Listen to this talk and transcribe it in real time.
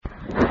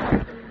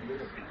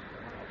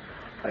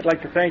I'd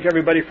like to thank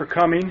everybody for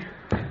coming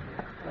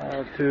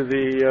to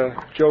the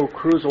Joe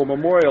Kruzel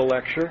Memorial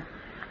Lecture.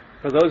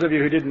 For those of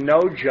you who didn't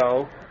know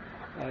Joe,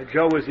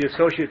 Joe was the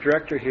Associate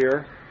Director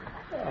here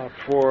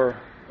for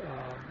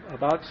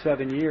about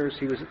 7 years.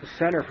 He was at the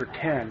Center for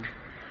 10.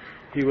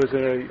 He was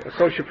an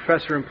Associate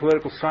Professor in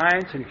Political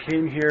Science and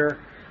came here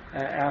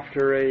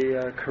after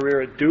a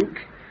career at Duke,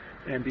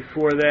 and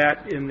before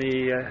that in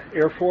the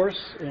Air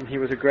Force, and he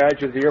was a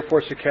graduate of the Air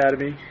Force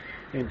Academy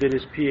and did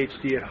his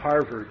PhD at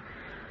Harvard.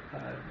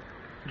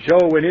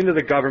 Joe went into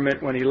the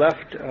government when he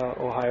left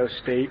Ohio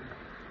State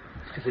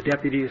as a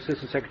Deputy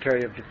Assistant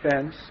Secretary of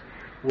Defense,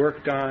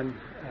 worked on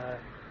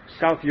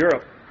South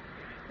Europe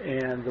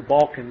and the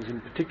Balkans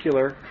in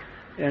particular,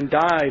 and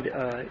died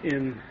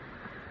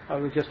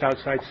just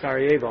outside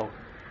Sarajevo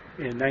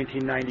in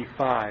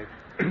 1995.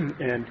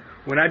 And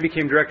when I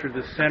became director of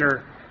the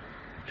center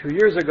 2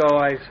 years ago,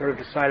 I sort of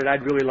decided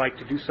I'd really like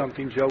to do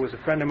something. Joe was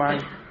a friend of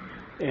mine,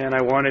 and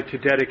I wanted to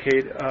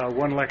dedicate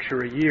one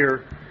lecture a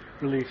year,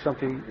 really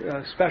something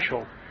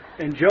special.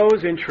 And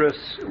Joe's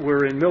interests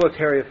were in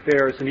military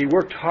affairs, and he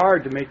worked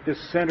hard to make this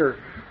center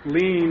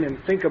lean and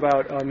think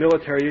about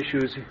military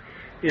issues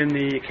in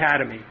the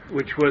academy,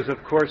 which was,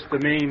 of course, the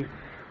main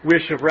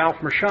wish of Ralph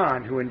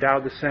Mershon, who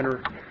endowed the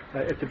center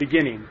at the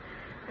beginning.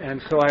 And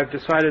so I've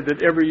decided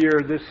that every year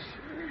the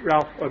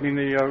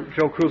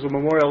Joe Kruzel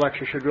Memorial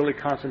Lecture should really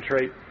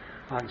concentrate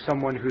on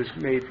someone who's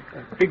made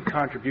a big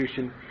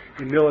contribution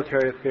in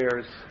military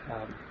affairs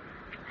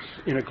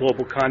in a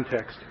global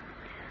context.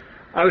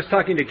 I was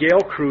talking to Gail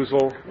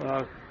Kruzel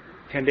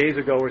 10 days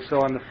ago or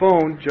so on the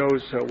phone,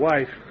 Joe's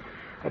wife,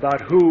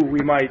 about who we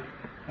might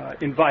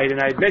invite.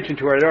 And I had mentioned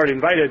to her I'd already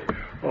invited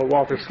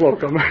Walter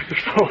Slocombe.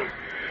 So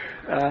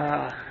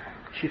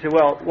she said,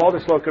 well, Walter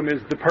Slocombe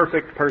is the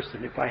perfect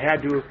person. If I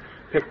had to have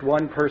picked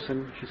one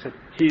person, she said,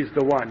 he's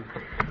the one.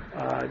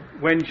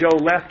 When Joe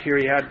left here,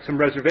 he had some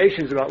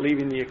reservations about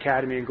leaving the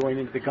academy and going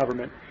into the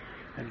government.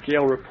 And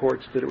Gail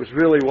reports that it was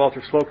really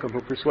Walter Slocombe who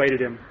persuaded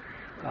him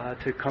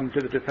to come to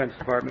the Defense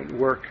Department and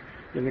work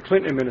in the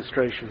Clinton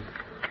administration.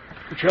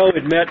 Joe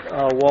had met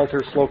Walter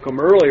Slocombe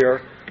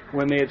earlier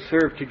when they had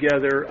served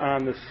together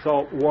on the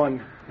SALT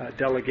I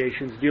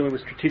delegations dealing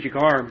with strategic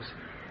arms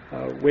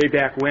way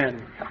back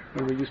when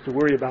we used to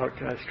worry about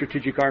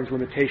strategic arms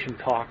limitation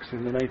talks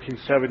in the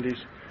 1970s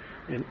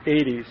and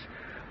 80s.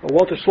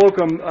 Walter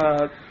Slocombe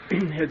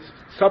had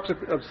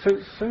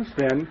since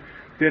then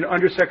been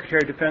Undersecretary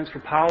of Defense for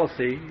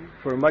Policy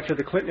for much of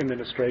the Clinton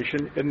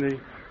administration in the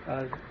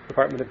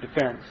Department of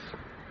Defense.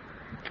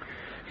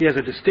 He has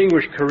a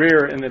distinguished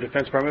career in the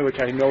Defense Department,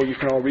 which I know you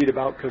can all read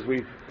about because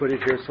we've put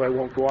it here, so I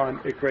won't go on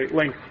at great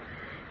length.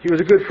 He was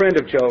a good friend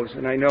of Joe's,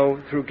 and I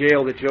know through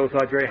Gail that Joe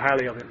thought very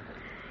highly of him.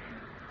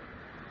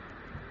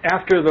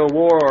 After the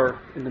war,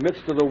 in the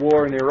midst of the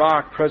war in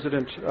Iraq,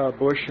 President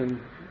Bush and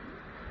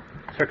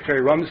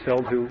Secretary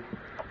Rumsfeld, who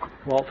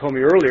Walt told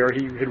me earlier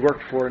he had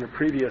worked for in a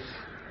previous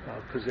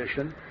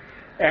position,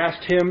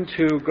 asked him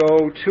to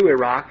go to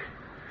Iraq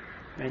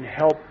and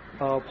help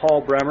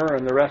Paul Bremer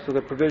and the rest of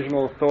the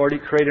Provisional Authority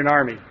create an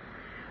army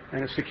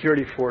and a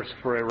security force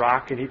for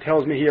Iraq. And he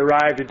tells me he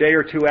arrived a day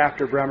or two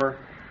after Bremer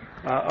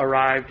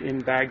arrived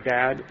in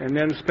Baghdad, and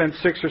then spent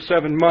 6 or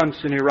 7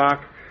 months in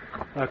Iraq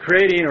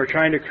creating or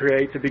trying to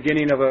create the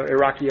beginning of an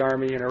Iraqi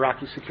army and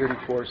Iraqi security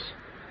force.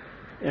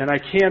 And I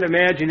can't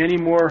imagine any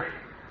more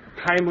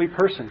timely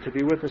person to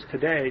be with us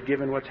today,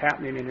 given what's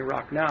happening in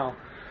Iraq now,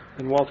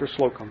 than Walter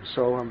Slocombe.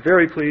 So I'm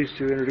very pleased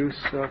to introduce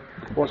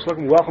Walter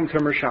Slocombe. Welcome to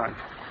Mershon.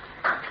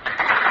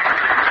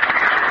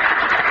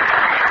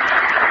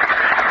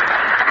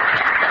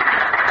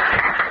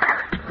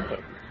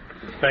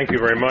 Thank you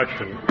very much,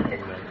 and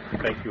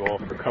thank you all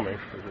for coming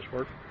for this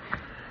work.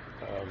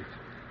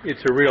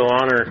 It's a real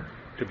honor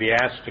to be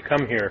asked to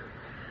come here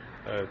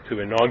to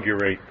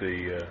inaugurate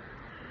the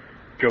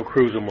Joe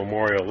Kruzel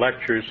Memorial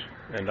Lectures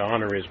and to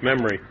honor his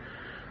memory.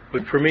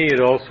 But for me, it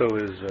also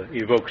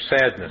evokes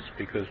sadness,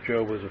 because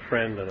Joe was a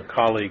friend and a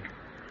colleague,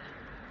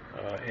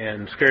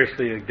 and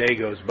scarcely a day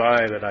goes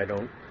by that I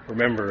don't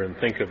remember and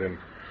think of him,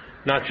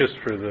 not just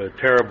for the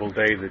terrible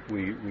day that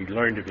we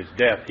learned of his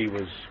death. He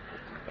was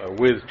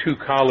with two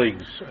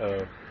colleagues,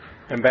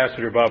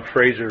 Ambassador Bob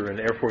Fraser and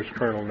Air Force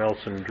Colonel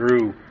Nelson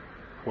Drew,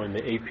 when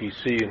the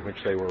APC in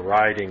which they were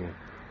riding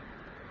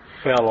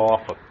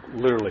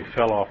literally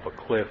fell off a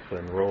cliff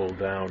and rolled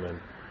down, and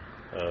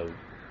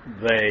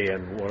they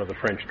and one of the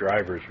French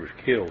drivers was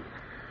killed.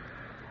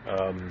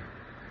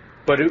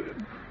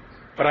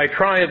 But I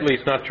try at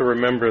least not to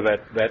remember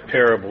that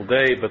terrible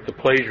day, but the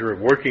pleasure of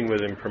working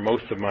with him for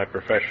most of my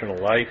professional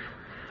life,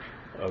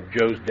 of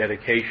Joe's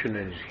dedication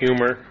and his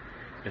humor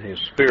and his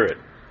spirit.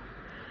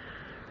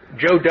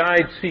 Joe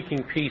died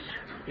seeking peace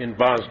in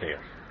Bosnia.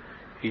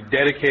 He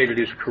dedicated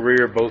his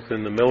career both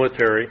in the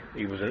military,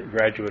 he was a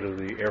graduate of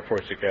the Air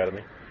Force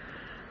Academy,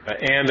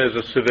 and as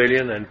a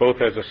civilian, and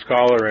both as a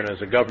scholar and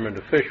as a government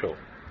official,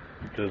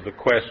 to the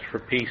quest for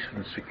peace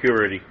and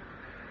security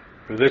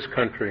for this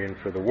country and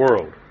for the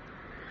world.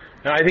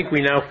 Now, I think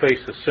we now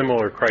face a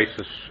similar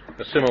crisis,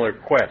 a similar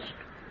quest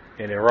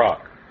in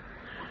Iraq.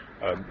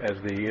 As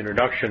the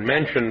introduction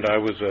mentioned, I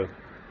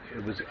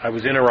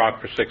was in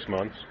Iraq for 6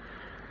 months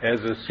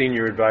as a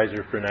senior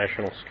advisor for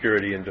national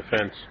security and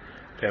defense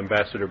to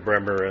Ambassador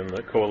Bremer and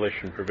the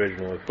Coalition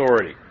Provisional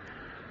Authority.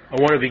 I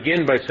want to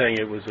begin by saying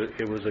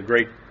it was a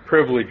great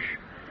privilege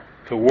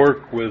to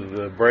work with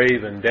the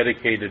brave and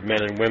dedicated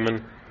men and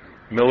women,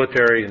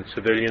 military and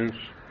civilians,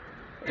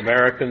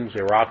 Americans,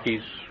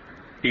 Iraqis,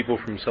 people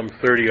from some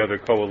 30 other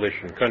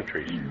coalition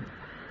countries.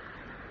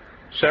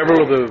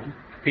 Several of the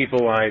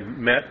people I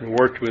met and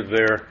worked with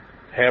there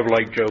have,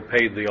 like Joe,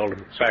 paid the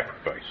ultimate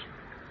sacrifice.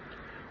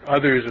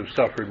 Others have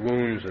suffered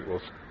wounds that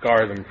will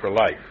scar them for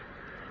life.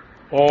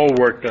 All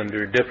worked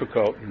under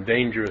difficult and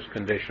dangerous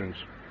conditions,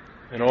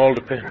 and all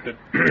depended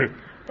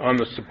on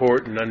the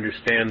support and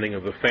understanding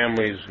of the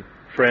families,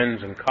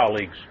 friends, and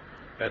colleagues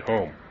at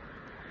home.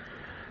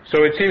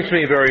 So it seems to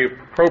me very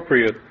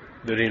appropriate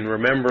that in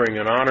remembering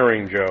and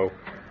honoring Joe,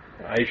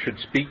 I should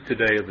speak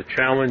today of the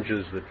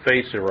challenges that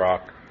face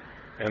Iraq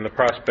and the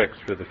prospects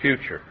for the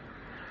future.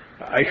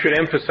 I should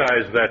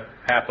emphasize that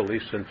happily,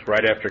 since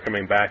right after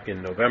coming back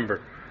in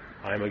November,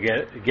 I'm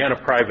again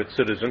a private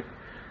citizen,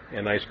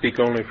 and I speak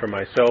only for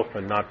myself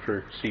and not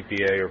for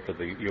CPA or for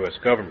the U.S.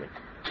 government.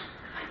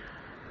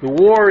 The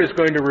war is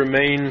going to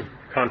remain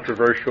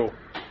controversial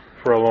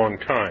for a long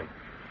time.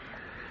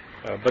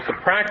 But the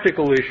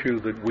practical issue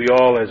that we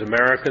all as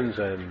Americans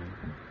and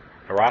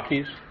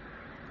Iraqis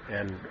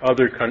and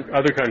other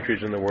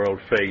countries in the world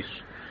face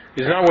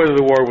is not whether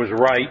the war was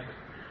right,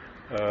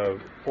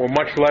 or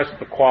much less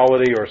the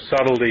quality or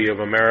subtlety of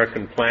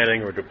American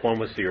planning or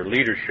diplomacy or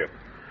leadership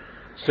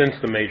since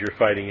the major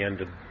fighting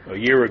ended a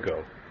year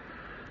ago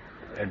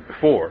and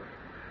before.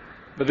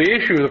 But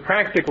the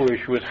practical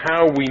issue is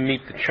how we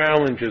meet the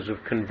challenges of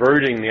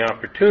converting the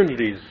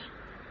opportunities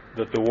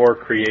that the war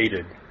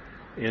created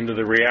into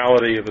the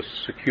reality of a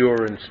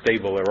secure and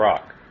stable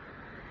Iraq.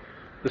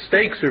 The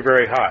stakes are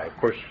very high. Of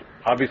course,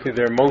 obviously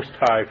they're most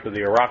high for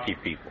the Iraqi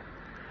people,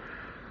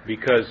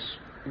 because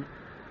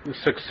the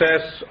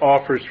success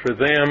offers for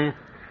them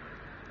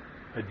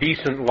a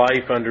decent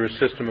life under a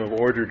system of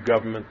ordered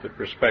government that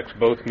respects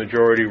both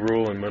majority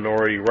rule and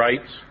minority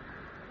rights,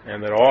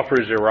 and that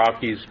offers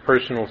Iraqis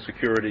personal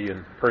security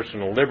and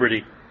personal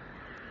liberty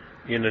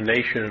in a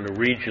nation and a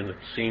region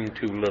that's seen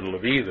too little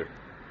of either.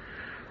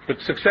 But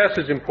success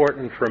is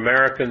important for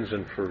Americans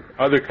and for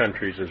other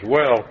countries as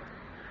well,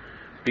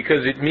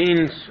 because it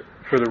means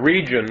for the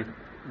region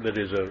that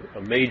is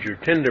a major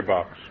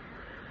tinderbox,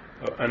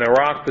 an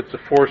Iraq that's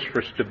a force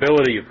for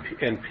stability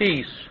and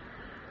peace,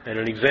 and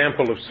an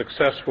example of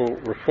successful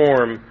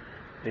reform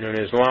in an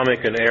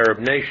Islamic and Arab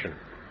nation.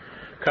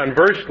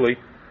 Conversely,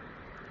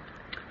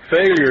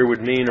 failure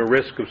would mean a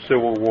risk of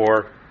civil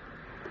war,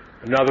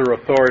 another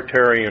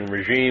authoritarian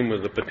regime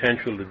with the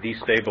potential to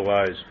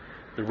destabilize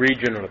the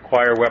region and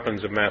acquire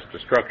weapons of mass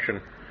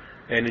destruction,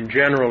 and in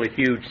general a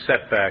huge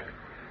setback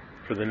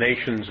for the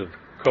nations of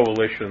the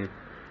coalition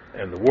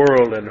and the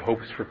world and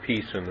hopes for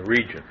peace in the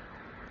region.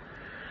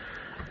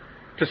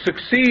 To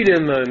succeed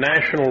in the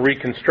national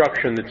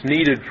reconstruction that's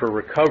needed for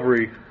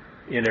recovery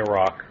in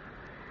Iraq,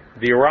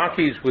 the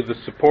Iraqis, with the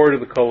support of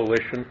the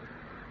coalition,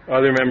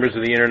 other members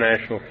of the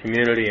international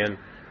community and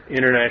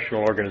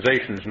international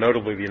organizations,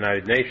 notably the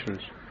United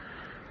Nations,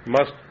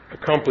 must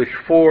accomplish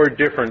 4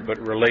 different but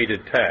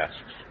related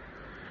tasks.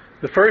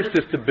 The first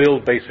is to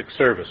build basic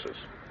services.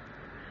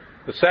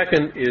 The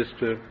second is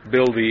to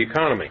build the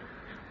economy.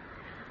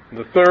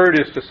 The third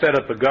is to set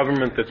up a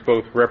government that's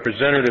both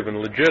representative and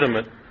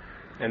legitimate.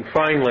 And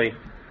finally,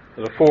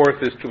 the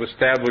fourth is to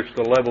establish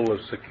the level of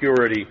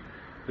security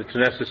that's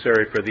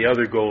necessary for the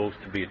other goals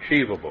to be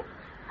achievable.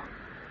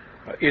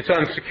 It's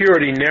on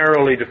security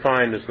narrowly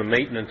defined as the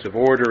maintenance of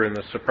order and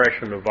the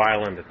suppression of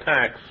violent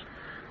attacks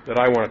that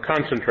I want to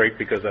concentrate,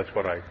 because that's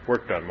what I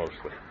worked on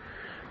mostly.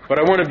 But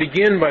I want to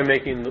begin by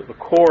making the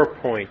core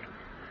point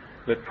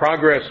that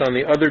progress on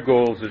the other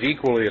goals is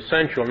equally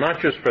essential, not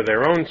just for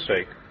their own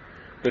sake,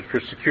 but for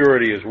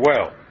security as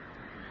well.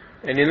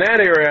 And in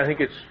that area, I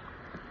think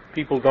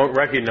people don't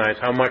recognize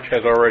how much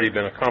has already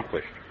been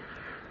accomplished.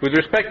 With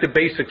respect to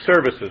basic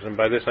services, and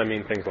by this I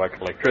mean things like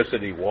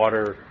electricity,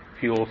 water,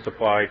 fuel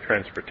supply,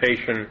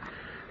 transportation,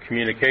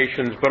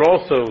 communications, but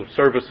also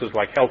services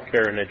like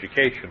healthcare and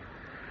education,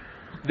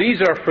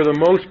 these are for the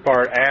most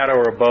part at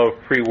or above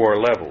pre-war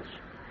levels.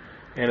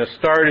 And a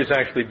start is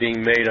actually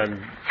being made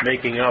on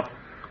making up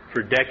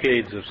for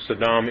decades of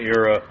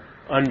Saddam-era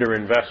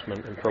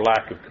underinvestment and for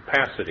lack of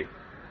capacity.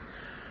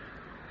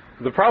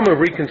 The problem of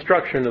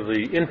reconstruction of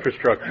the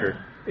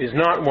infrastructure is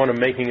not one of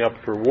making up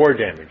for war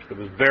damage. There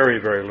was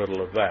very, very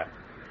little of that,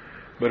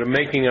 but of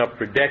making up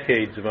for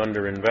decades of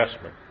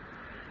underinvestment.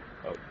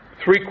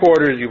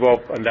 3/4, you've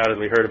all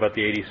undoubtedly heard about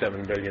the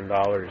 $87 billion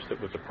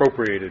that was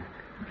appropriated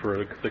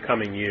for the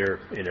coming year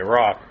in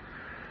Iraq.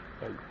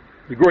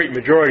 The great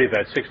majority of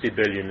that, $60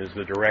 billion, is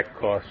the direct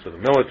cost of the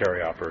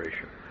military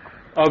operation.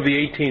 Of the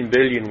 $18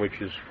 billion,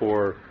 which is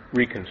for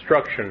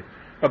reconstruction,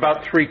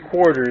 about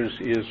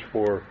 3/4 is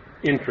for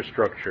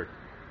infrastructure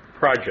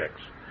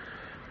projects.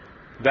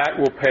 That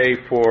will pay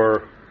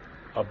for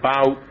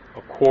about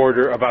a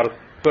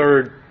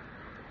third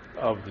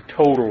of the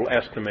total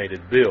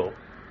estimated bill.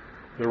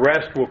 The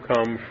rest will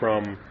come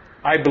from,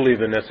 I believe,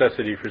 the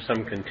necessity for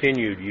some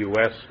continued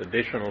U.S.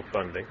 additional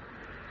funding,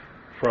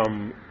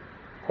 from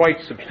quite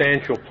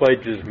substantial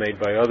pledges made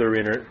by other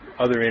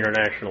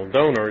international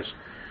donors,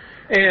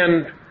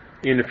 and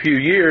in a few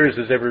years,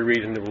 there's every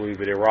reason to believe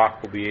that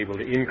Iraq will be able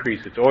to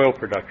increase its oil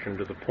production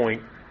to the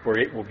point where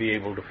it will be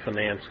able to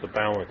finance the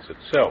balance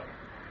itself.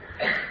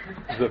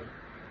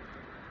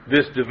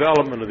 This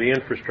development of the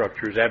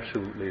infrastructure is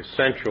absolutely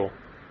essential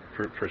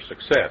for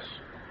success.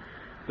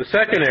 The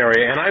second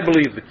area, and I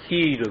believe the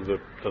key to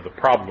the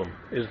problem,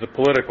 is the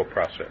political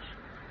process.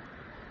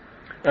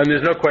 And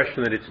there's no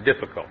question that it's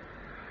difficult.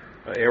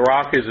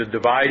 Iraq is a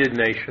divided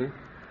nation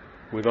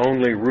with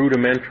only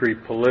rudimentary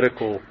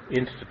political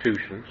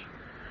institutions,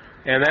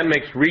 and that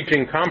makes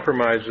reaching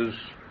compromises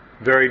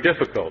very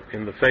difficult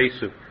in the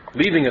face of,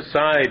 leaving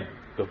aside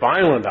the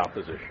violent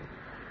opposition,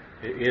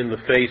 in the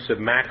face of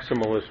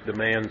maximalist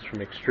demands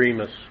from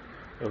extremists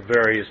of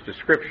various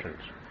descriptions.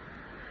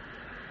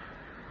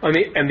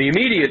 And the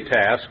immediate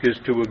task is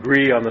to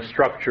agree on the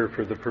structure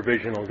for the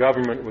provisional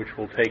government, which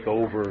will take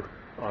over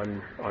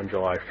on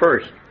July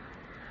 1st.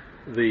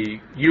 The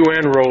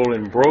UN role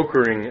in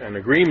brokering an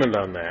agreement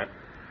on that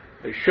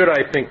should,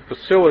 I think,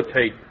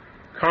 facilitate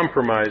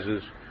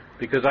compromises,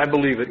 because I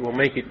believe it will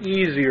make it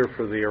easier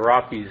for the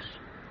Iraqis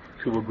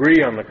to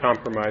agree on the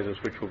compromises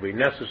which will be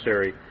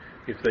necessary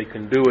if they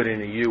can do it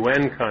in a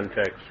UN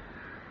context,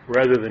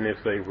 rather than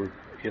if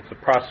the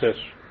process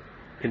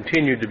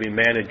continued to be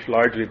managed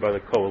largely by the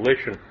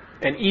coalition,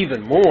 and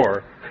even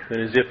more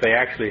than as if they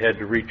actually had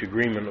to reach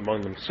agreement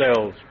among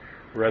themselves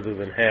rather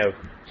than have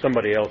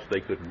somebody else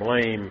they could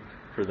blame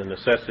for the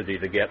necessity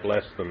to get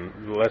less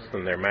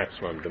than their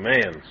maximum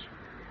demands.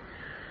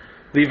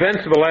 The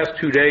events of the last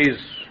 2 days,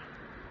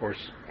 or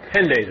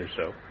 10 days or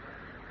so,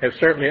 have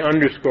certainly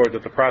underscored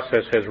that the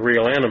process has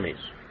real enemies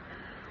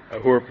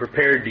who are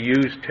prepared to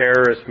use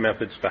terrorist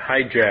methods to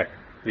hijack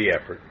the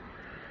effort.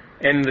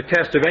 And the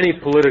test of any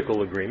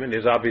political agreement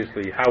is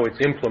obviously how it's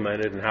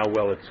implemented and how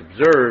well it's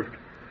observed,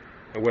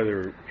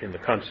 whether in the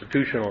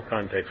constitutional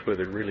context,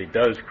 whether it really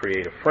does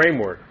create a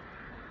framework,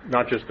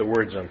 not just the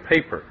words on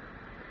paper.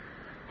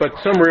 But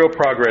some real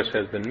progress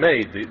has been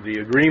made.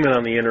 The agreement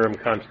on the interim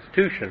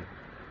constitution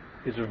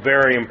is a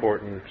very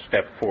important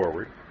step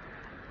forward.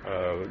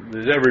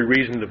 There's every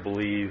reason to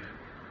believe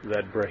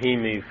that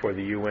Brahimi for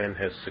the UN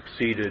has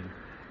succeeded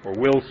or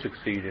will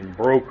succeed in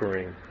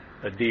brokering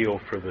a deal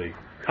for the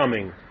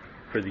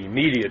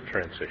immediate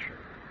transition.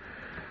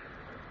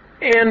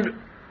 And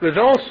there's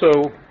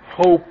also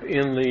hope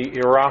in the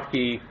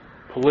Iraqi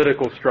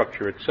political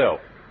structure itself.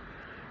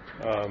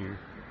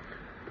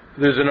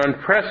 There's an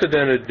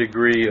unprecedented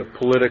degree of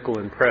political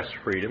and press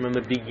freedom and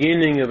the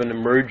beginning of an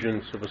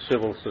emergence of a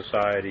civil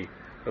society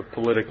of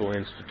political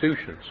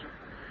institutions.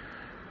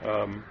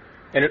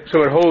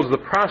 So it holds the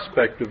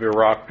prospect of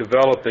Iraq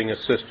developing a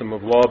system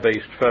of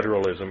law-based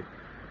federalism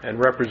and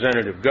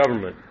representative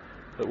government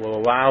that will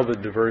allow the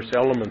diverse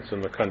elements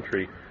in the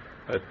country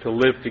to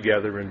live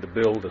together and to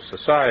build a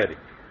society.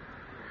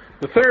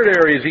 The third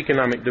area is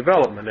economic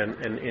development,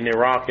 and in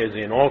Iraq, as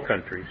in all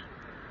countries,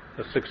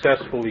 a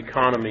successful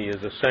economy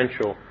is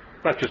essential,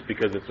 not just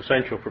because it's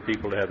essential for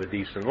people to have a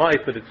decent life,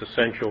 but it's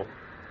essential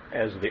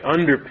as the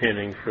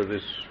underpinning for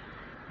this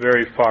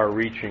very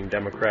far-reaching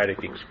democratic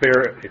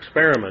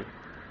experiment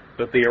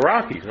that the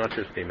Iraqis, not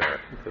just the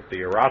Americans, that the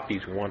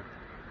Iraqis want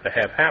to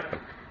have happen.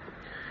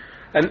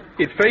 And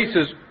it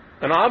faces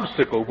an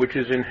obstacle which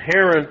is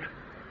inherent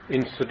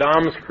in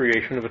Saddam's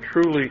creation of a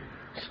truly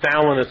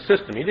Stalinist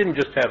system. He didn't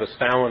just have a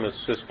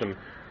Stalinist system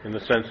in the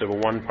sense of a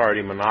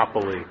one-party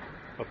monopoly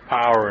of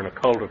power and a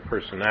cult of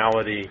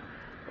personality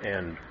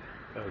and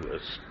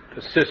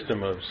a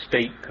system of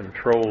state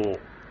control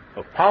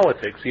of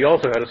politics. He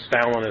also had a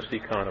Stalinist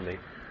economy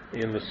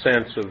in the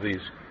sense of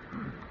these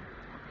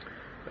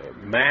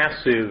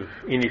massive,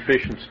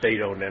 inefficient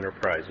state-owned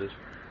enterprises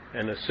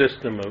and a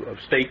system of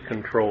state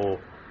control,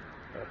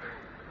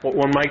 what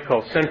one might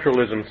call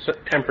centralism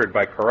tempered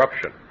by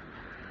corruption.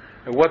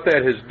 And what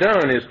that has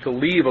done is to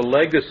leave a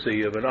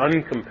legacy of an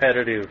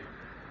uncompetitive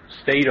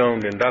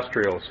state-owned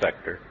industrial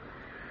sector,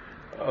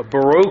 a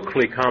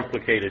baroquely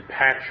complicated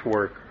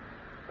patchwork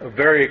of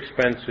very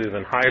expensive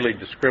and highly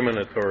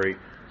discriminatory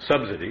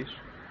subsidies,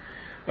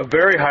 a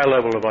very high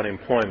level of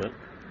unemployment,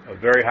 a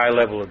very high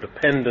level of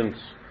dependence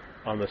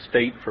on the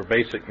state for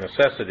basic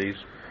necessities,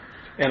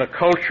 and a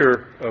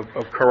culture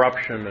of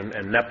corruption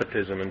and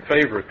nepotism and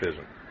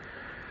favoritism.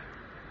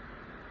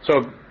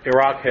 So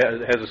Iraq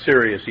has a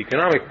serious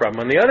economic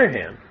problem. On the other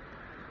hand,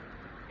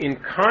 in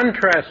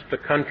contrast to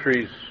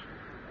countries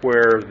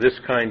where this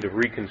kind of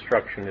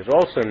reconstruction is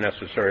also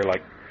necessary,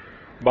 like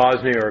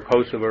Bosnia or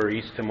Kosovo or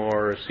East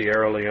Timor or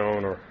Sierra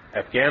Leone or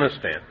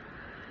Afghanistan,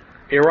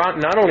 Iraq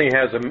not only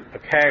has a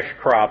cash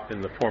crop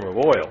in the form of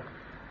oil,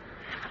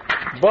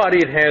 but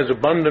it has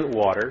abundant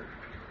water,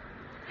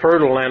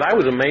 fertile land. I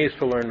was amazed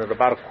to learn that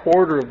about a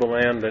quarter of the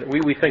land that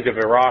we think of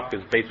Iraq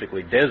as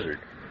basically desert.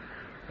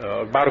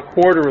 About a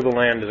quarter of the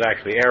land is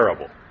actually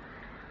arable.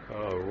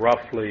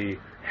 Roughly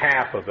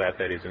half of that,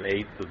 that is an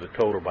eighth of the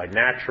total, by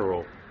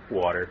natural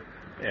water,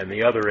 and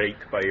the other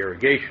eighth by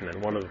irrigation.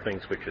 And one of the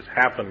things which has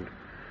happened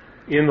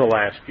in the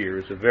last year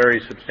is a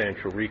very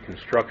substantial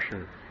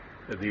reconstruction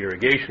of the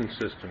irrigation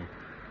system,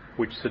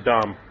 which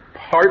Saddam,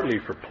 partly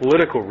for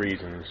political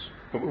reasons,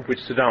 which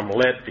Saddam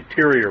let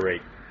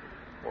deteriorate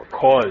or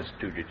caused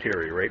to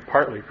deteriorate,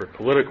 partly for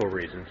political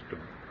reasons,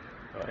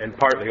 and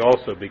partly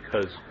also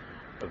because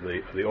of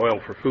the oil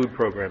for food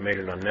program made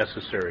it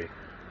unnecessary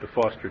to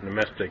foster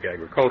domestic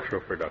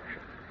agricultural production.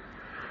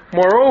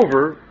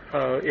 Moreover,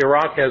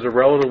 Iraq has a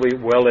relatively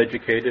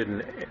well-educated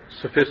and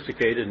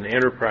sophisticated and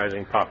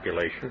enterprising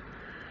population,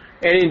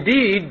 and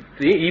indeed,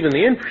 even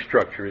the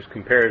infrastructure is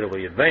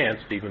comparatively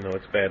advanced, even though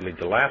it's badly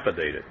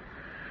dilapidated.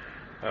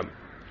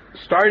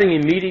 Starting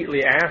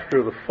immediately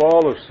after the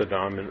fall of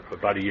Saddam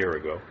about a year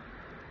ago,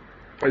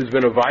 there's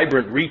been a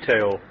vibrant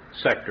retail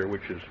sector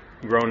which has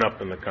grown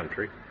up in the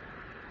country.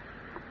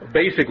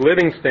 Basic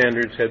living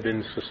standards have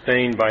been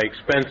sustained by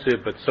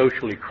expensive but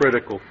socially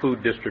critical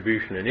food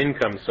distribution and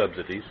income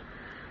subsidies,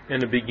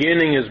 and a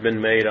beginning has been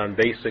made on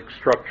basic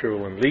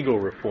structural and legal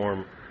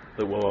reform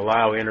that will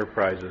allow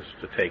enterprises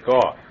to take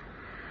off.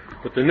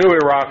 But the new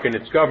Iraq and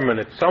its government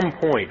at some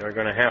point are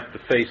going to have to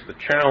face the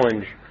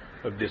challenge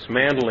of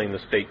dismantling the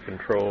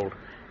state-controlled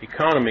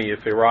economy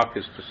if Iraq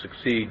is to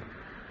succeed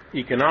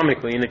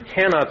economically, and it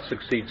cannot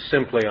succeed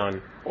simply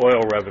on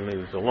oil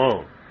revenues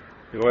alone.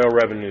 The oil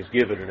revenues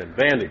give it an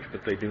advantage,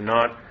 but they do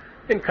not,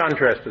 in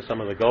contrast to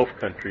some of the Gulf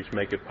countries,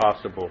 make it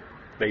possible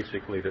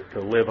basically to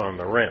live on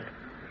the rent.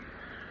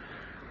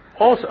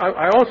 Also,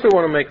 I also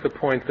want to make the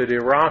point that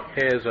Iraq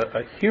has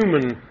a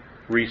human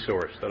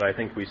resource that I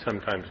think we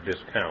sometimes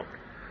discount.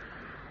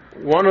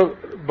 One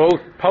of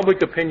both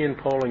public opinion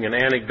polling and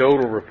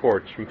anecdotal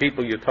reports from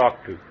people you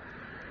talk to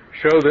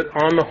show that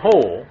on the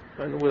whole,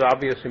 and with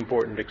obvious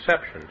important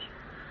exceptions,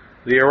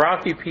 the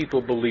Iraqi people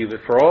believe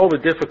that for all the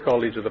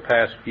difficulties of the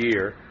past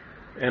year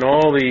and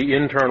all the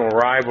internal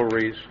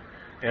rivalries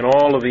and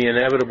all of the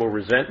inevitable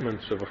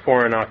resentments of a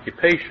foreign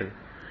occupation,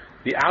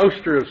 the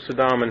ouster of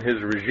Saddam and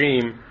his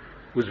regime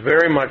was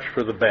very much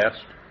for the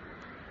best,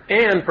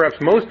 and perhaps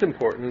most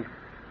important,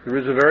 there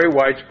is a very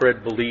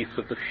widespread belief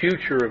that the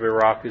future of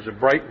Iraq is a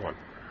bright one.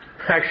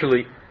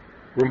 Actually,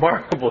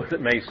 remarkable as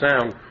it may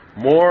sound,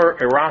 more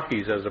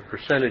Iraqis as a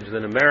percentage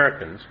than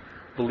Americans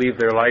believe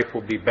their life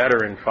will be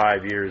better in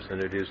 5 years than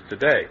it is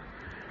today.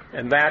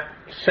 And that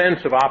sense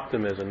of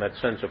optimism, that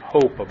sense of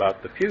hope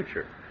about the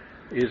future,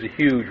 is a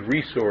huge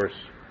resource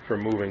for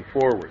moving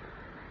forward.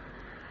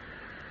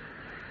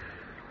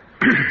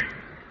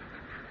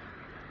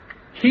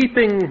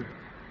 Keeping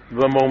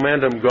the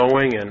momentum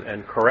going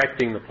and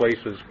correcting the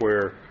places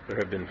where there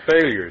have been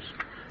failures,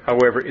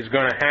 however, is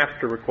going to have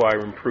to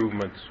require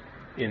improvements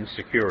in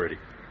security.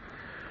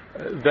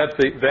 That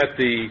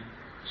the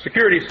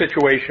security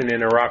situation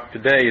in Iraq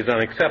today is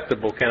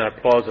unacceptable cannot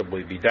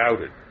plausibly be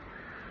doubted.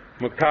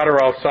 Muqtada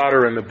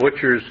al-Sadr and the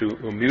butchers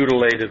who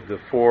mutilated the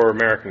 4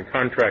 American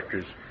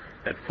contractors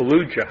at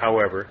Fallujah,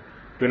 however,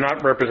 do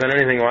not represent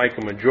anything like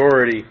a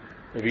majority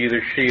of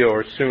either Shia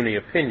or Sunni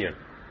opinion.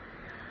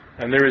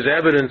 And there is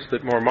evidence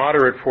that more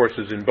moderate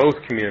forces in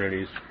both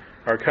communities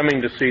are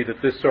coming to see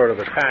that this sort of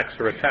attacks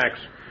are attacks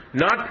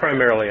not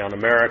primarily on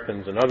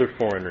Americans and other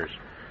foreigners,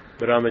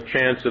 but on the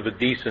chance of a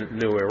decent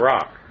new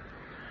Iraq.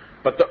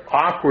 But the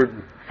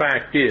awkward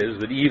fact is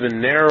that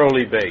even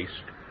narrowly based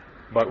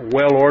but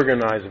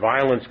well-organized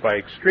violence by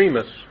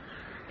extremists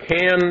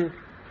can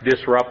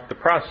disrupt the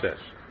process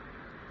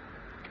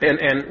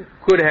and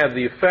could have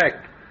the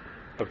effect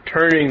of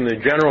turning the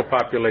general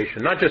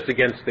population, not just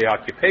against the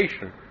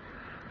occupation,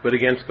 but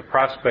against the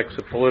prospects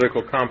of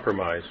political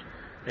compromise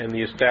and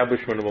the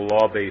establishment of a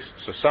law-based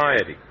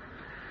society.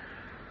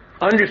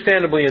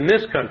 Understandably, in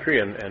this country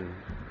and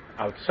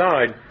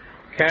outside,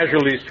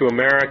 casualties to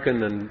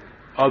American and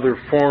other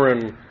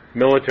foreign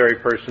military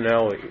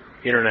personnel,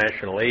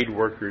 international aid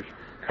workers,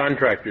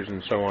 contractors,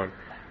 and so on,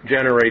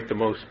 generate the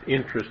most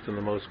interest and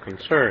the most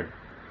concern.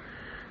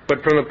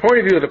 But from the point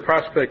of view of the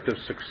prospect of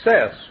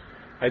success,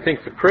 I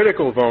think the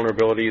critical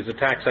vulnerability is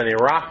attacks on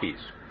Iraqis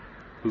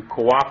who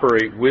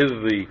cooperate with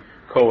the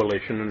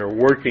coalition and are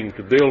working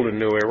to build a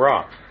new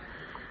Iraq,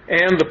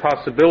 and the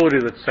possibility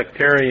that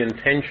sectarian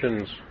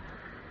tensions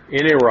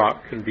in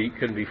Iraq can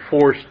be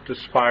forced to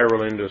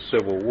spiral into a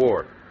civil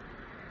war.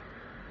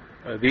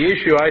 The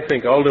issue, I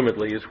think,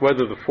 ultimately is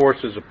whether the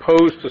forces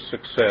opposed to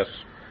success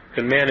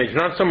can manage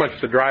not so much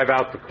to drive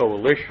out the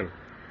coalition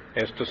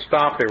as to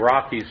stop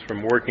Iraqis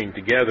from working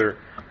together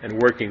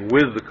and working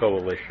with the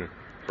coalition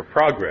for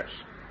progress.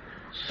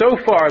 So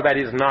far, that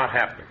is not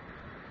happening.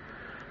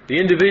 The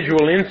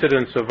individual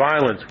incidents of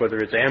violence, whether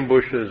it's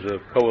ambushes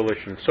of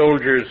coalition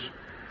soldiers,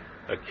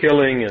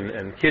 killing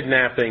and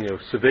kidnapping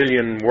of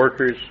civilian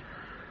workers,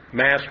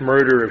 mass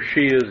murder of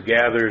Shias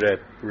gathered at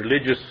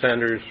religious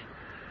centers,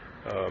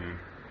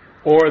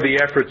 or the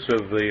efforts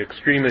of the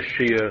extremist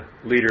Shia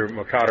leader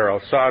Muqtada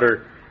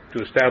al-Sadr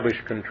to establish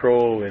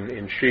control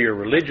in Shia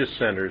religious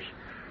centers,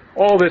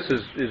 all this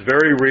is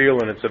very real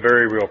and it's a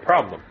very real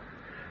problem.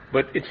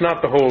 But it's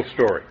not the whole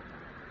story.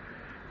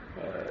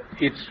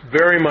 It's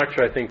very much,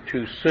 I think,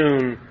 too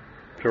soon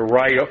to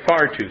write,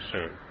 far too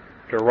soon,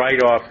 to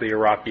write off the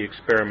Iraqi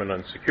experiment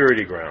on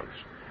security grounds.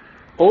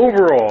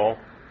 Overall,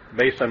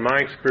 based on my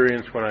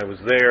experience when I was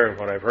there and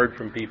what I've heard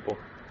from people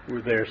who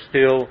were there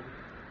still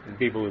and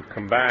people who've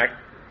come back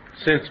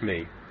since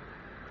me,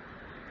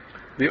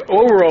 the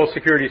overall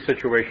security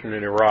situation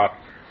in Iraq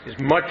is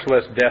much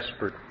less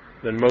desperate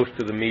than most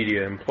of the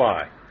media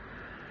imply.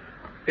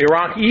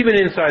 Iraq, even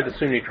inside the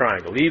Sunni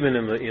triangle, even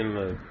in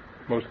the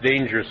most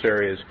dangerous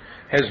areas,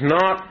 has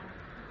not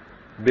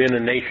been a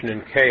nation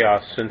in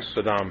chaos since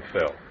Saddam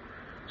fell.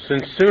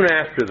 Since soon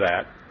after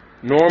that,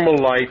 normal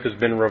life has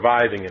been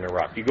reviving in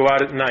Iraq. You go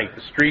out at night,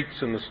 the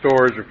streets and the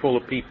stores are full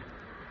of people.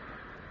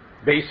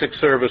 Basic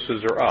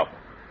services are up.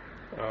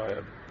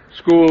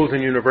 Schools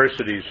and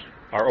universities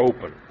are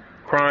open.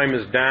 Crime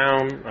is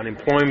down.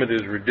 Unemployment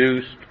is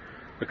reduced.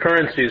 The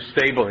currency is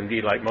stable,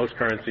 indeed, like most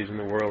currencies in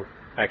the world,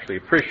 actually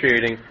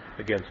appreciating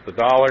against the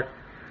dollar.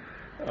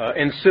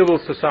 And civil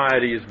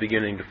society is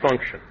beginning to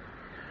function.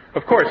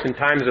 Of course, in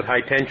times of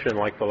high tension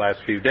like the last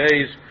few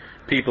days,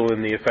 people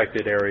in the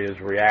affected areas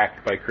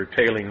react by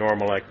curtailing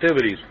normal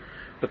activities.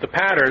 But the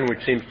pattern,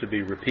 which seems to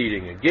be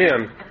repeating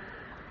again,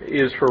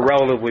 is for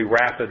relatively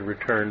rapid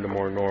return to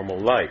more normal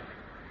life.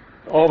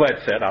 All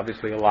that said,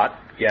 obviously a lot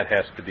yet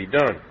has to be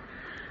done.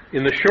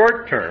 In the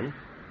short term,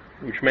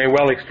 which may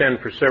well extend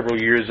for several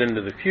years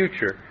into the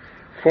future,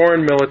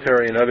 foreign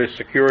military and other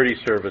security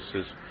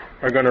services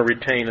are going to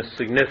retain a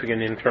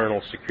significant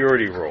internal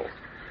security role.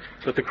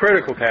 But the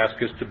critical task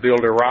is to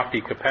build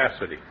Iraqi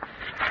capacity.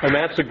 And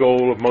that's a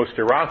goal of most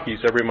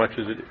Iraqis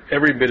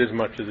every bit as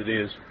much as it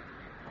is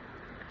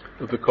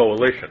of the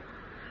coalition.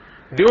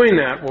 Doing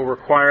that will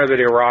require that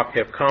Iraq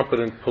have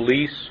competent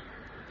police,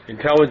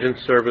 intelligence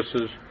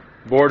services,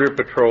 border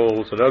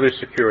patrols, and other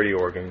security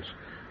organs,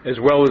 as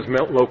well as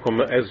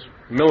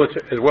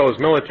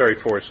military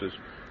forces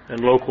and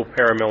local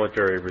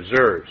paramilitary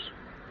reserves.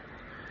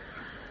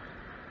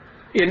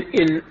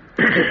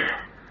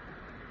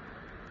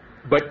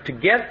 But to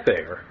get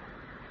there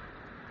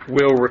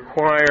will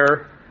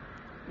require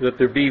that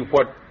there be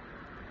what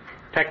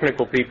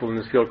technical people in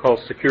this field call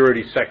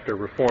security sector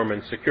reform,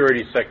 and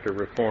security sector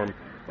reform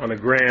on a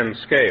grand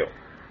scale.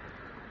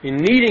 In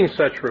needing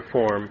such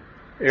reform,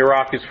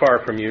 Iraq is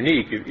far from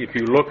unique. If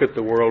you look at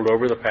the world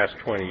over the past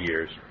 20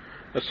 years,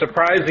 a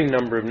surprising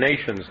number of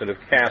nations that have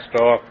cast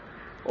off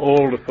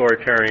old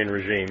authoritarian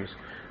regimes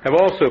have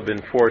also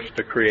been forced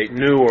to create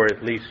new, or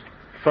at least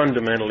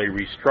fundamentally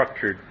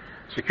restructured,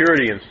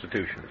 security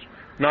institutions.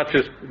 Not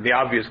just the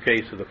obvious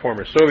case of the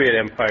former Soviet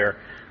Empire,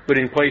 but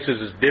in places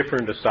as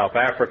different as South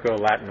Africa,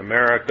 Latin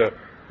America,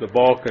 the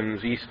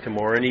Balkans, East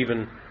Timor, and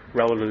even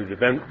relatively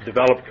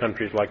developed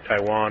countries like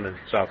Taiwan and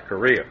South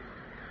Korea.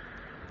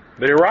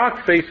 But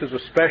Iraq faces a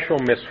special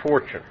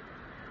misfortune.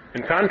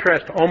 In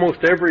contrast to almost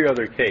every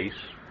other case,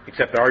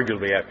 except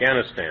arguably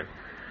Afghanistan,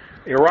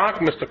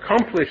 Iraq must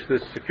accomplish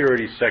this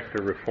security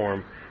sector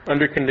reform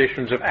under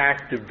conditions of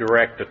active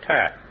direct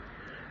attack.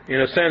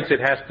 In a sense, it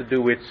has to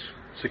do its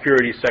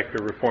security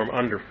sector reform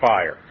under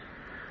fire.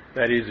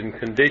 That is, in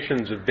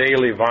conditions of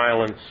daily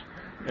violence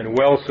and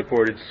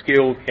well-supported,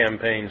 skilled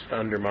campaigns to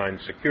undermine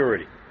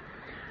security.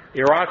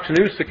 Iraq's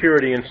new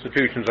security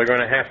institutions are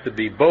going to have to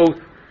be both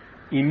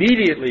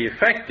immediately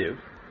effective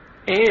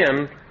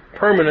and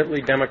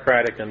permanently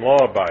democratic and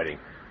law-abiding,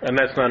 and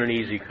that's not an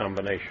easy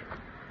combination.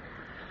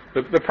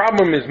 The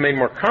problem is made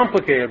more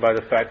complicated by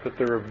the fact that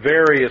there are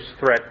various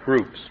threat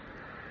groups.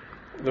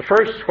 The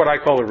first is what I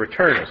call the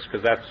returnists,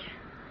 because that's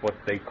what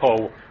the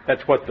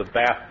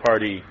Ba'ath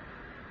Party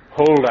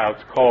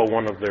holdouts call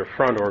one of their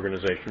front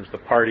organizations, the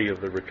Party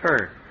of the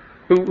Return,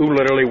 who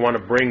literally want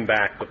to bring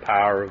back the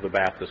power of the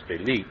Ba'athist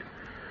elite.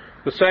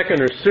 The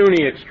second are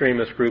Sunni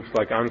extremist groups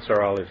like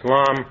Ansar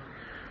al-Islam,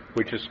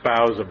 which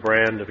espouse a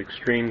brand of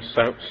extreme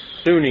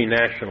Sunni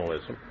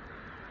nationalism.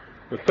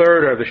 The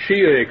third are the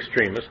Shia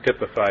extremists,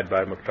 typified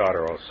by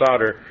Muqtada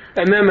al-Sadr.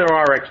 And then there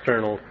are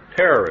external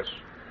terrorists.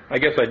 I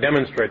guess I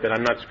demonstrate that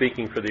I'm not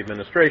speaking for the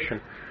administration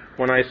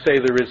when I say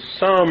there is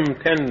some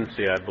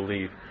tendency, I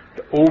believe,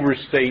 to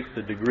overstate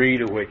the degree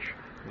to which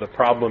the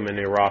problem in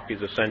Iraq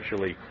is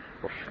essentially,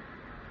 or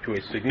to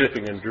a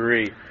significant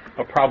degree,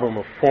 a problem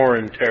of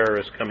foreign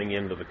terrorists coming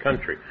into the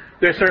country.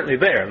 They're certainly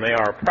there, and they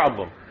are a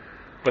problem.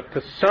 But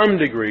to some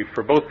degree,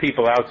 for both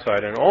people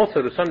outside and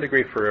also to some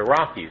degree for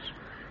Iraqis,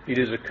 it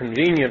is a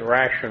convenient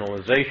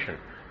rationalization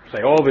to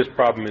say all this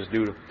problem is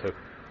due to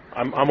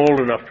I'm old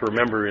enough to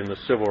remember in the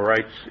civil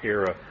rights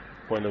era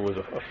when there was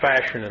a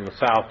fashion in the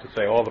South to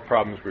say all the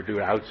problems were due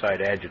to outside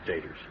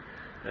agitators.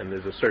 And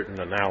there's a certain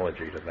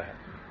analogy to that.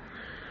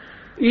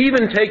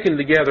 Even taken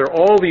together,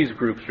 all these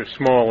groups are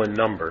small in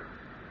number.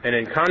 And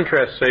in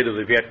contrast, say, to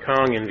the Viet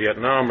Cong in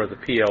Vietnam or the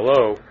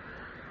PLO,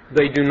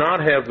 they do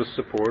not have the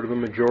support of the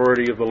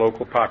majority of the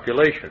local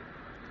population.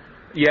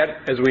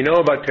 Yet, as we know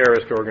about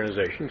terrorist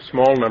organizations,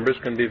 small numbers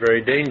can be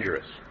very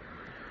dangerous.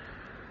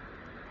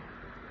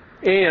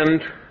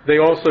 And they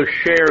also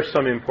share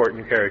some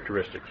important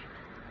characteristics.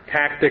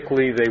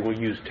 Tactically, they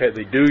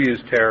do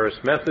use terrorist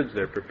methods.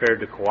 They're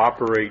prepared to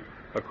cooperate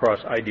across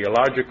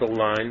ideological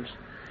lines,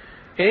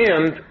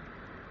 and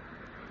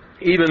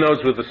even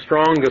those with the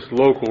strongest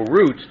local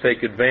roots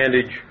take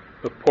advantage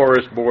of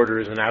porous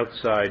borders and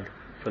outside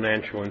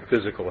financial and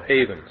physical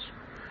havens.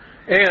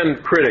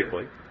 And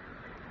critically,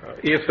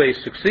 if they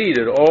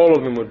succeeded, all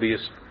of them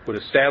would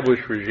establish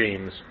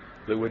regimes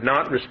that would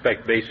not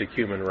respect basic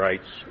human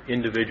rights,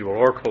 individual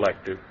or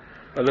collective,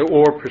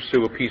 or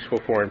pursue a peaceful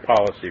foreign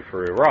policy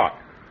for Iraq.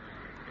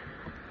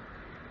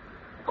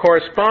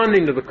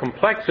 Corresponding to the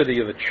complexity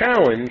of the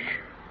challenge,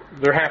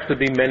 there have to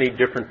be many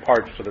different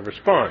parts to the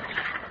response.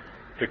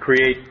 To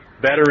create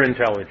better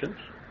intelligence,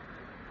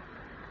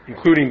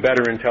 including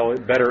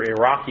better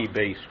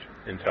Iraqi-based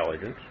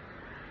intelligence,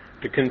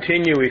 to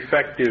continue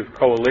effective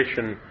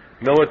coalition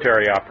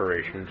military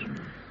operations,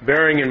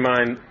 bearing in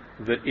mind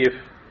that if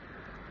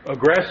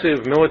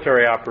aggressive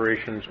military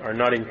operations are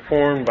not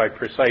informed by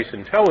precise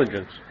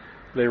intelligence,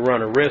 they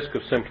run a risk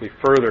of simply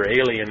further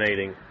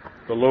alienating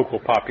the local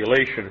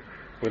population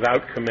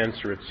without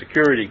commensurate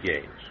security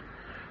gains.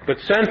 But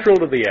central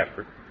to the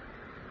effort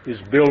is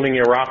building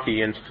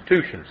Iraqi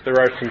institutions. There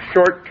are some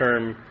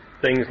short-term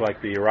things like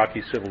the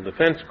Iraqi Civil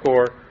Defense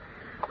Corps,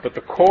 but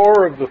the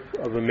core of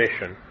the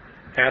mission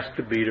has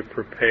to be to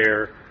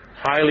prepare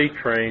highly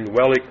trained,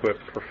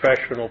 well-equipped,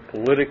 professional,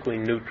 politically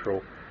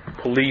neutral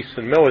police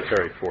and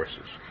military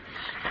forces.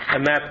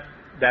 And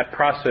that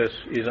process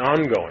is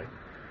ongoing.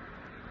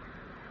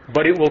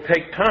 But it will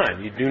take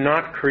time. You do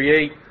not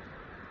create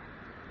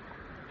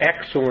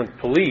excellent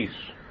police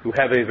who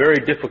have a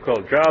very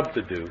difficult job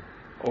to do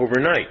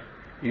overnight.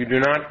 You do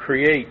not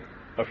create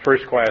a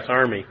first-class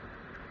army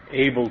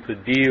able to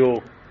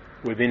deal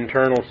with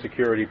internal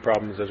security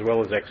problems as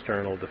well as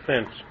external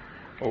defense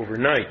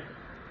overnight.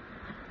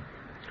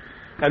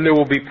 And there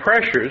will be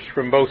pressures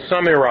from both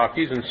some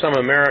Iraqis and some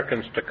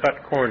Americans to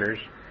cut corners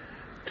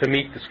to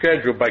meet the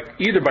schedule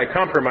either by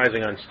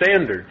compromising on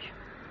standards,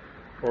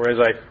 or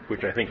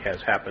which I think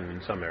has happened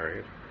in some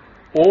areas,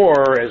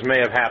 or, as may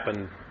have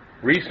happened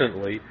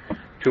recently,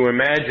 to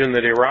imagine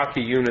that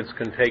Iraqi units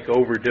can take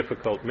over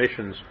difficult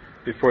missions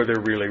before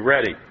they're really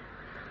ready.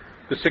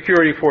 The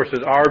security forces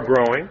are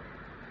growing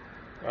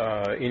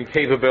in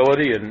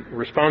capability and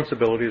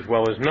responsibility as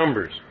well as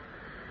numbers.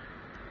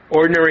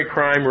 Ordinary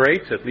crime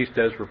rates, at least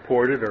as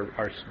reported,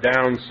 are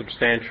down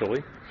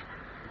substantially.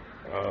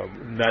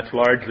 That's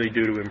largely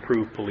due to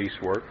improved police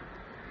work.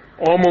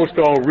 Almost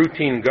all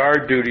routine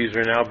guard duties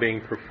are now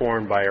being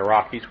performed by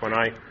Iraqis. When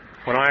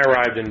I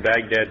arrived in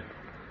Baghdad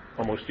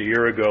almost a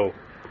year ago,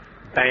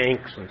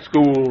 banks and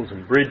schools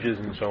and bridges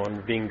and so on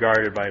were being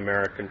guarded by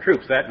American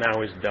troops. That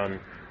now is done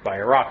by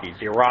Iraqis.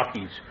 The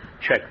Iraqis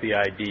check the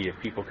ID of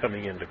people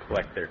coming in to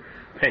collect their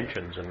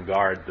pensions and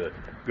guard the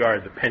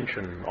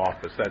pension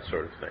office, that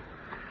sort of thing.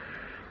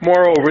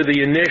 Moreover,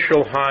 the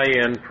initial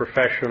high-end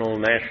professional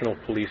national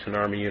police and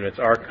army units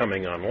are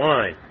coming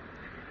online.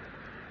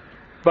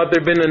 But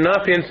there have been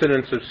enough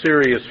incidents of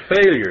serious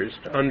failures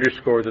to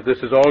underscore that this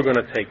is all going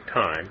to take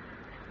time,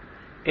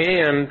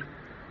 and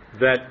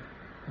that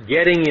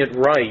getting it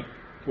right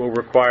will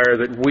require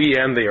that we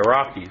and the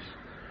Iraqis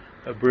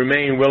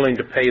remain willing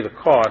to pay the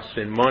costs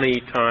in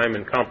money, time,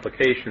 and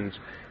complications,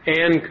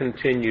 and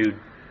continued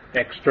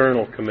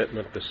external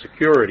commitment to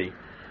security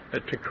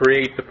to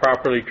create the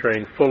properly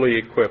trained, fully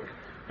equipped,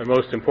 and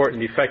most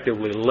important,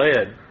 effectively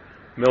led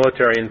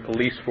military and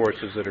police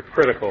forces that are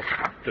critical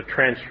to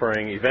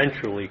transferring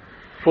eventually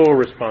full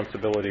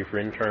responsibility for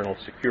internal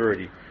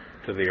security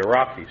to the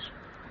Iraqis.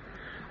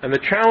 And the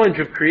challenge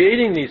of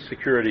creating these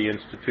security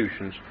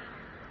institutions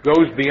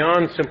goes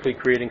beyond simply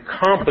creating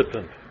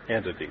competent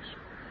entities.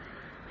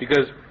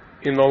 Because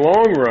in the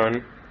long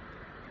run,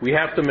 we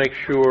have to make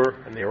sure,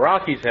 and the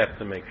Iraqis have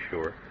to make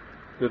sure,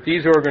 that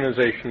these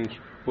organizations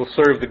will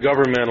serve the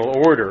governmental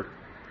order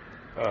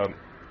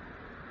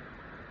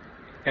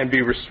and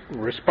be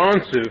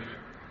responsive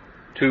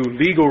to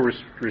legal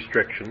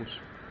restrictions,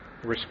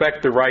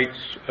 respect the rights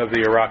of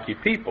the Iraqi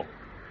people.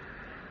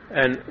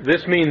 And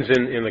this means,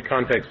 in the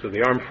context of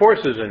the armed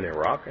forces in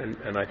Iraq,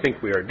 and I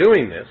think we are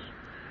doing this,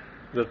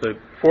 that the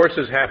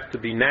forces have to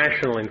be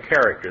national in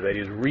character, that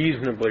is,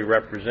 reasonably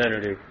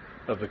representative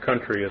of the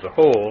country as a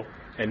whole,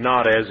 and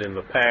not, as in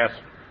the past,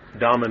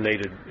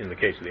 dominated, in the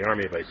case of the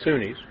Army, by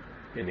Sunnis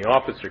in the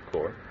officer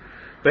corps.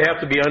 They have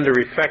to be under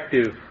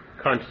effective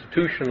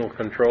constitutional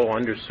control,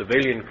 under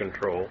civilian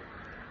control,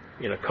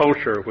 in a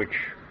culture which,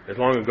 as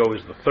long ago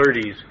as the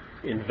 30s,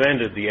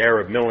 invented the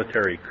Arab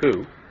military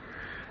coup.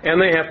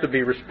 And they have to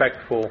be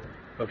respectful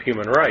of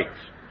human rights,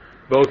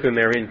 both in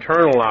their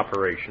internal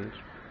operations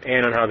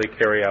and in how they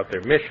carry out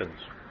their missions.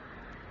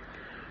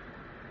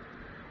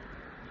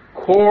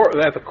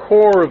 At the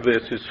core of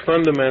this is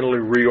fundamentally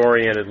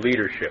reoriented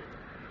leadership.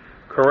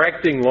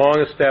 Correcting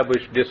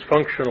long-established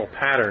dysfunctional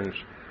patterns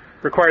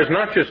requires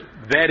not just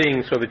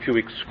vetting so that you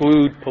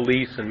exclude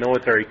police and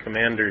military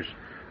commanders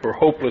who are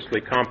hopelessly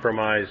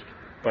compromised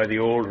by the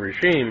old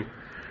regime,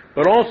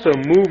 but also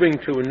moving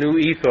to a new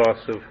ethos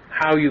of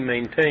how you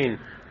maintain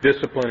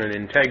discipline and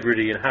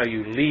integrity and how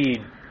you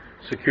lead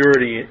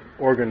security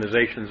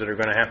organizations that are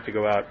going to have to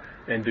go out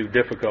and do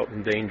difficult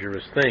and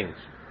dangerous things.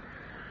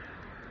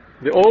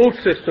 The old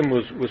system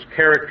was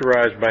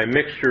characterized by a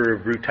mixture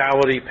of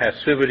brutality,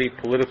 passivity,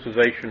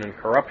 politicization, and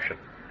corruption.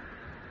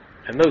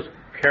 And those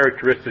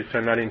characteristics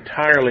are not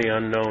entirely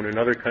unknown in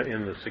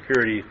the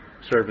security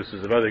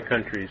services of other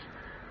countries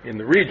in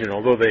the region,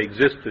 although they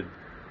existed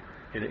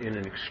in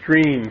an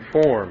extreme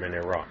form in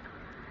Iraq.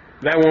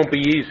 That won't be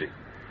easy.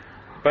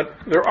 But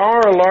there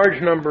are a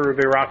large number of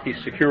Iraqi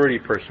security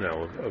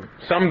personnel,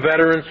 some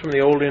veterans from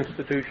the old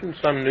institutions,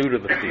 some new to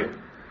the field,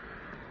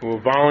 who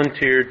have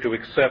volunteered to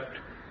accept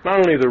not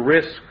only the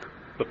risk,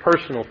 the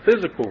personal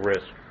physical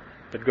risk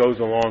that goes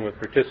along with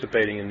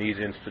participating in these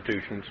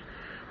institutions,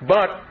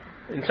 but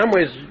in some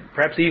ways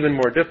perhaps even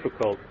more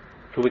difficult,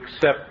 to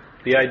accept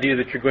the idea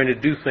that you're going to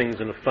do things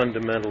in a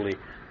fundamentally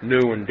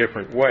new and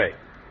different way.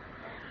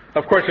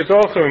 Of course, it's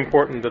also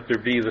important that there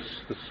be this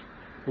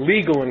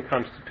legal and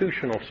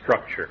constitutional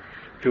structure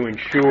to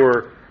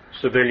ensure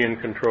civilian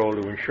control,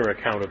 to ensure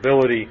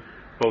accountability,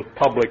 both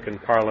public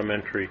and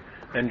parliamentary,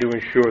 and to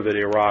ensure that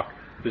Iraq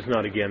does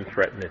not again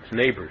threaten its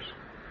neighbors.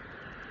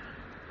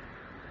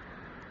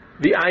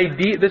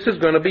 This is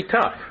going to be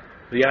tough.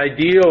 The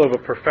ideal of a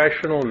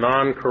professional,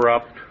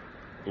 non-corrupt,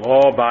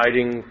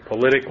 law-abiding,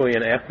 politically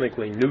and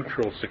ethnically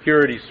neutral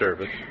security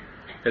service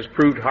has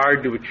proved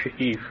hard to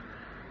achieve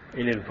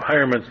in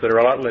environments that are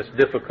a lot less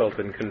difficult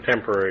than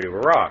contemporary to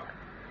Iraq.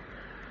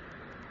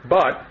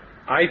 But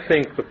I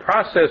think the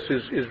process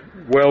is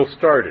well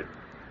started.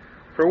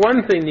 For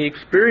one thing, the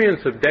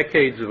experience of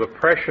decades of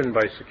oppression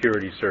by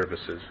security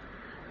services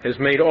has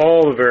made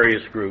all the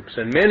various groups,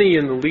 and many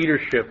in the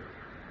leadership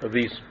of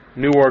these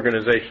new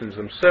organizations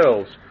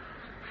themselves,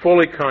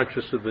 fully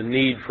conscious of the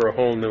need for a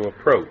whole new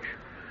approach.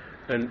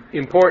 And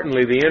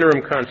importantly, the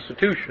interim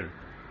constitution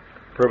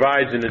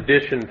provides, in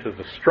addition to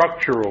the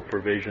structural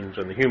provisions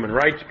and the human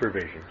rights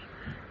provisions,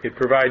 it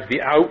provides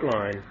the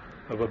outline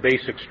of a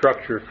basic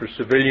structure for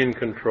civilian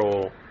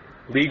control,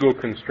 legal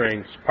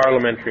constraints,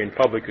 parliamentary and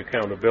public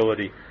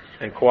accountability,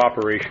 and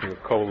cooperation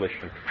with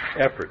coalition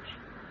efforts.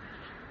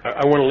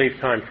 I want to leave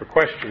time for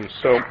questions,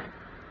 so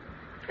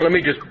let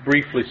me just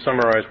briefly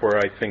summarize where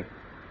I think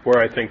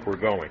we're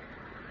going.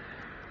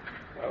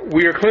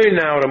 We are clearly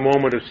now at a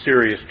moment of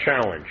serious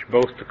challenge,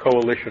 both to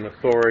coalition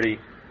authority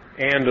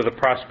and to the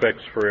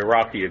prospects for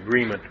Iraqi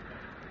agreement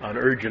on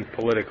urgent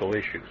political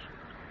issues.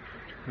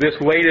 This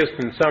latest,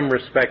 in some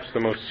respects, the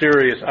most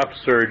serious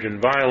upsurge in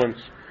violence,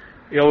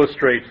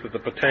 illustrates that the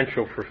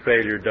potential for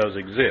failure does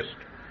exist.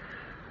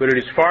 But it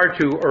is far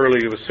too early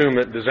to assume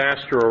that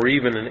disaster or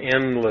even an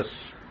endless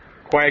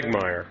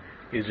quagmire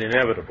is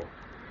inevitable.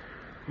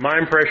 My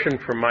impression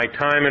from my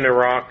time in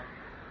Iraq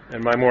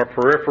and my more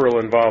peripheral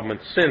involvement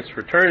since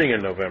returning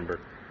in November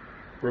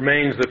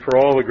remains that for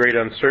all the great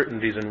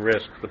uncertainties and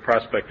risks, the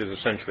prospect is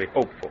essentially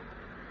hopeful.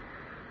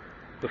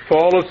 The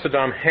fall of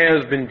Saddam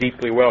has been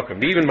deeply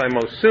welcomed, even by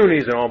most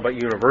Sunnis and all but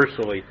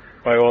universally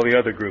by all the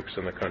other groups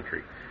in the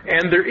country.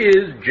 And there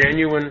is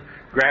genuine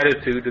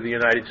gratitude to the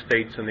United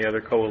States and the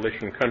other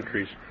coalition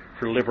countries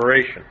for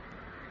liberation.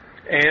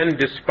 And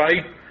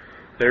despite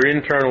their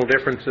internal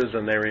differences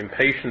and their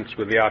impatience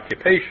with the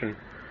occupation,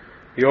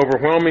 the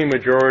overwhelming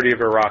majority of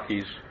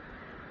Iraqis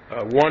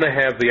want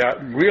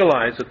to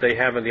realize that they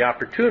have the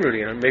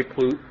opportunity, and it may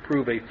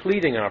prove a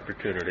fleeting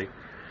opportunity,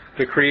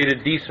 to create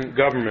a decent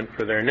government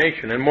for their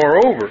nation. And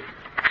moreover,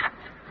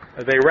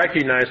 they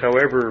recognize,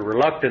 however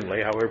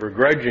reluctantly, however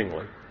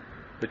grudgingly,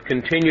 that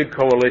continued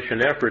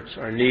coalition efforts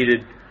are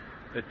needed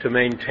to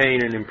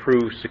maintain and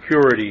improve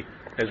security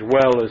as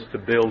well as to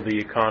build the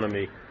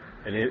economy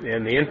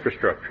and the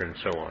infrastructure and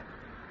so on.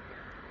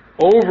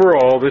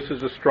 Overall, this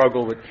is a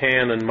struggle that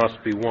can and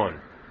must be won.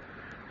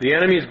 The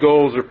enemy's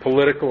goals are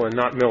political and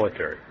not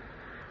military.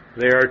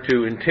 They are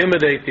to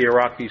intimidate the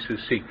Iraqis who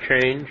seek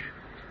change,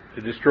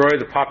 to destroy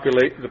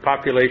the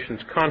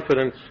population's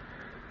confidence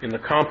in the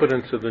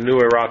competence of the new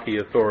Iraqi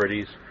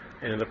authorities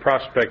and in the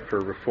prospect for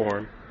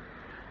reform,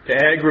 to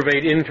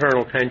aggravate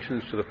internal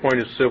tensions to the point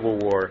of civil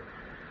war,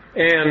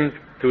 and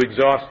to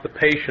exhaust the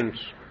patience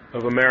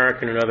of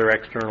American and other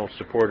external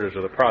supporters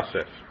of the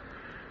process.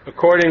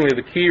 Accordingly,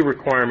 the key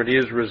requirement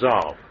is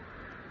resolve,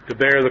 to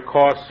bear the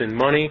costs in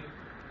money,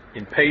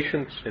 in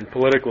patience, in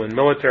political and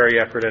military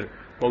effort, and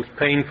most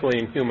painfully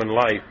in human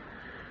life,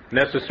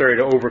 necessary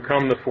to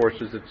overcome the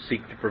forces that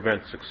seek to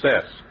prevent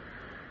success.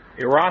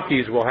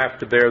 Iraqis will have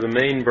to bear the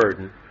main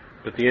burden,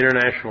 but the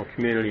international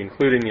community,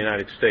 including the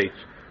United States,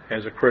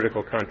 has a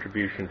critical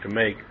contribution to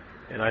make,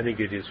 and I think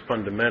it is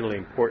fundamentally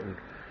important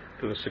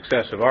to the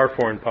success of our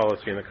foreign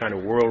policy and the kind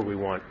of world we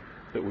want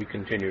that we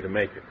continue to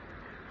make it.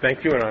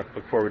 Thank you, and I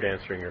look forward to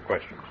answering your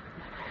questions.